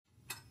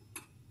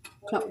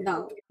clock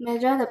down.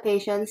 Measure the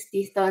patient's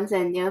distance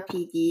and near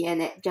PD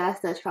and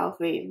adjust the trial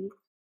frame.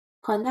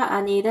 Conduct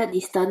unaided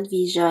distant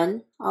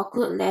vision,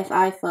 occlude left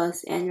eye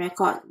first and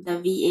record the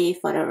VA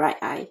for the right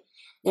eye,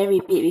 then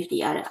repeat with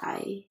the other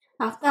eye.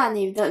 After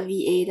unaided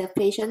VA, the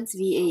patient's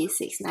VA is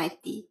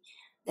 690.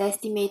 The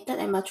estimated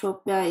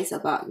emmetropia is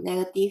about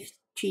negative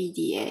 3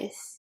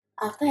 ds.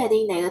 After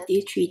adding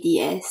negative 3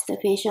 ds, the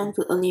patient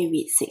could only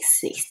read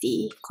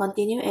 660.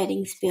 Continue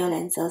adding sphere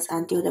lenses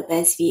until the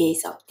best VA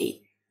is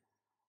obtained.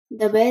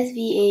 The best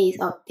VA is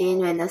obtained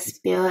when the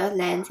sphere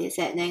lens is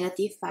at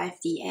negative 5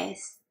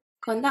 ds.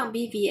 Conduct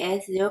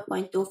BVS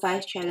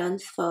 0.25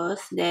 challenge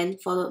first, then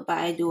followed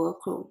by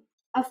duochrome.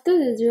 After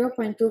the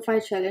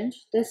 0.25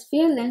 challenge, the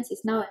sphere lens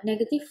is now at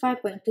negative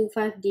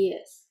 5.25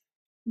 ds.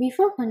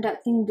 Before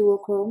conducting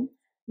duochrome,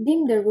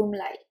 dim the room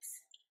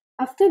lights.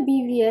 After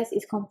BVS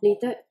is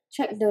completed,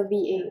 check the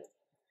VA.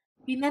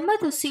 Remember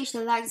to switch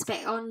the lights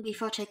back on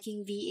before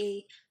checking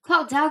VA.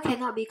 Clock down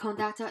cannot be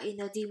conducted in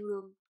a dim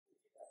room.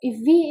 If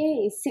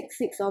VA is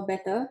 6.6 or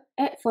better,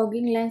 add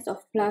fogging lens of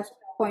plus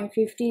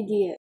 0.50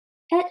 ds.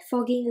 Add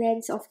fogging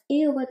lens of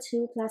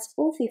A/2 plus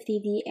 0.50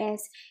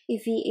 ds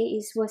if VA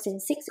is worse than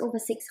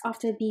 6/6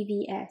 after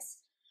BVS,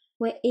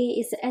 where A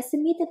is the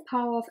estimated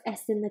power of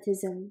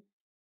astigmatism.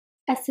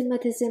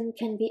 Astigmatism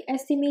can be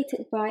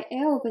estimated by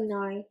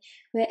L/9,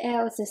 where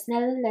L is the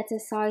Snellen letter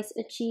size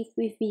achieved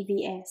with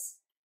BVS.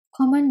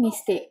 Common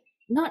mistake: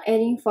 not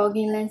adding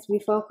fogging lens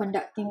before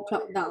conducting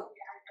clock down.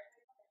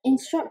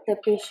 Instruct the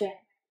patient.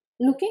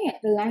 Looking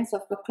at the lines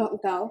of the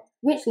clock dial,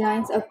 which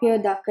lines appear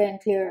darker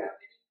and clearer?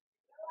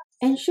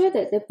 Ensure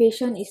that the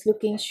patient is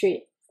looking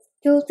straight.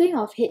 Tilting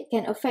of head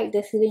can affect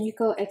the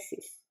cylindrical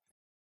axis.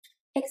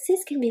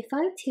 Axis can be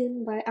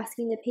fine-tuned by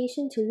asking the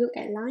patient to look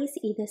at lines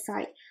either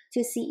side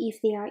to see if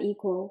they are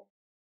equal.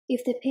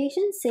 If the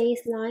patient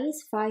says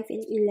lines 5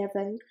 and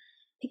 11,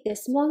 pick the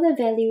smaller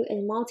value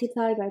and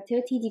multiply by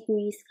 30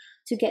 degrees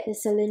to get the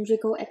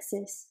cylindrical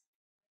axis.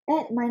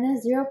 Add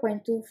minus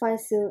 0.25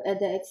 sil at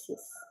the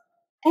axis.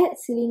 Add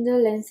cylinder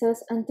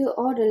lenses until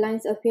all the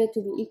lines appear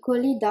to be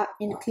equally dark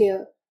and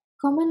clear.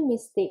 Common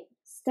mistake: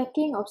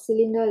 stacking of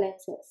cylinder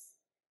lenses.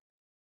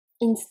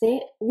 Instead,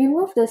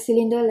 remove the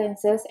cylinder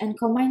lenses and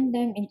combine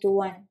them into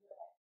one.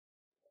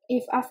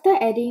 If after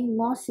adding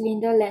more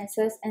cylinder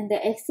lenses and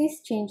the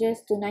axis changes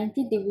to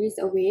 90 degrees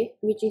away,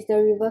 which is the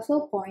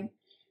reversal point,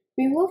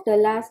 remove the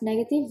last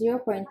negative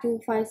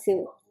 0.25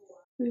 sil.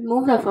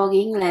 Remove the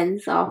fogging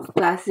lens of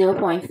plus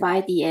 0.5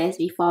 ds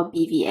before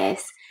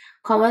BVS.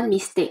 Common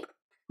mistake: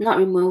 not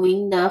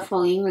removing the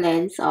fogging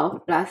lens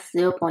of plus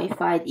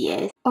 0.5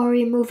 ds. Or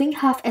removing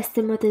half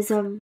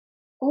astigmatism.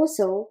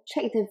 Also,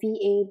 check the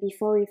VA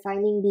before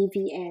refining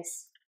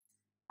BVS.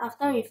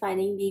 After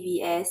refining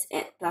BVS,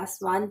 add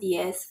plus 1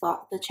 ds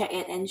fog to check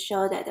and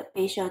ensure that the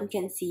patient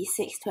can see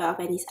 612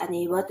 and is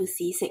unable to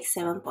see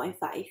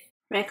 7.5.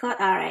 Record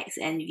RX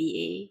and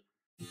VA.